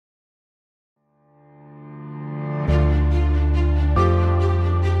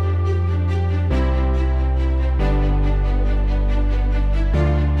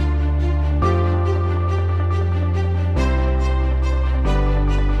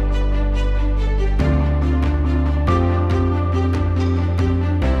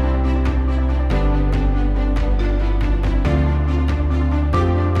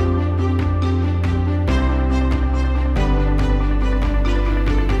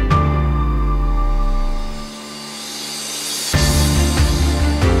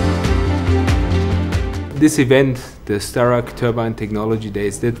This event, the Starrag Turbine Technology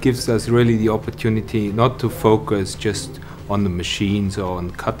Days, that gives us really the opportunity not to focus just on the machines or on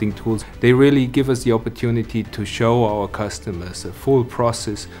cutting tools. They really give us the opportunity to show our customers a full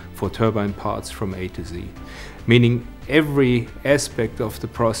process for turbine parts from A to Z. Meaning every aspect of the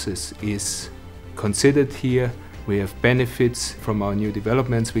process is considered here. We have benefits from our new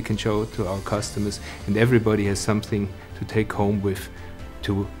developments we can show to our customers, and everybody has something to take home with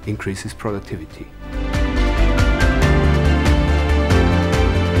to increase his productivity.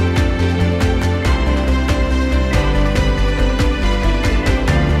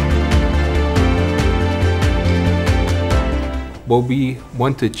 What we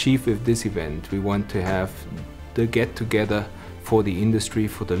want to achieve with this event, we want to have the get-together for the industry,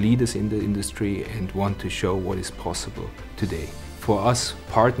 for the leaders in the industry, and want to show what is possible today. For us,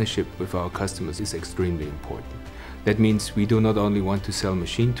 partnership with our customers is extremely important. That means we do not only want to sell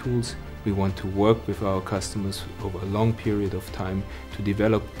machine tools, we want to work with our customers over a long period of time to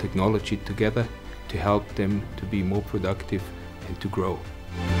develop technology together, to help them to be more productive and to grow.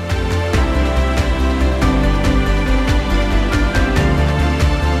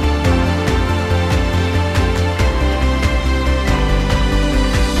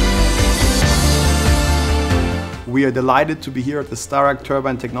 We are delighted to be here at the Starrag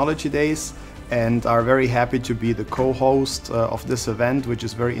Turbine Technology Days and are very happy to be the co-host of this event, which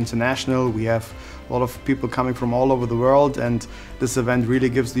is very international. We have a lot of people coming from all over the world, and this event really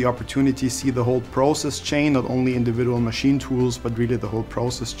gives the opportunity to see the whole process chain, not only individual machine tools, but really the whole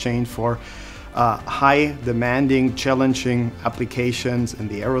process chain for high demanding, challenging applications in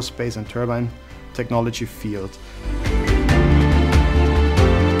the aerospace and turbine technology field.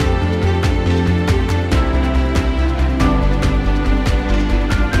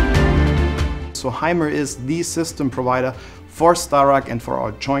 So HAIMER is the system provider for Starrag and for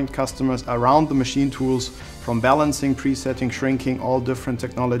our joint customers around the machine tools, from balancing, presetting, shrinking, all different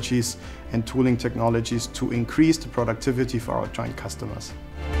technologies and tooling technologies to increase the productivity for our joint customers.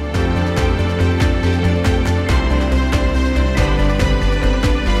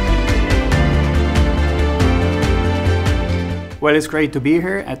 Well, it's great to be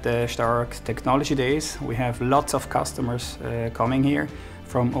here at the Starrag Technology Days. We have lots of customers coming here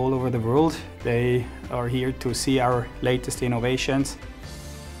from all over the world. They are here to see our latest innovations.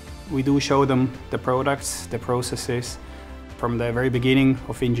 We do show them the products, the processes, from the very beginning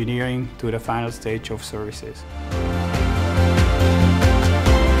of engineering to the final stage of services.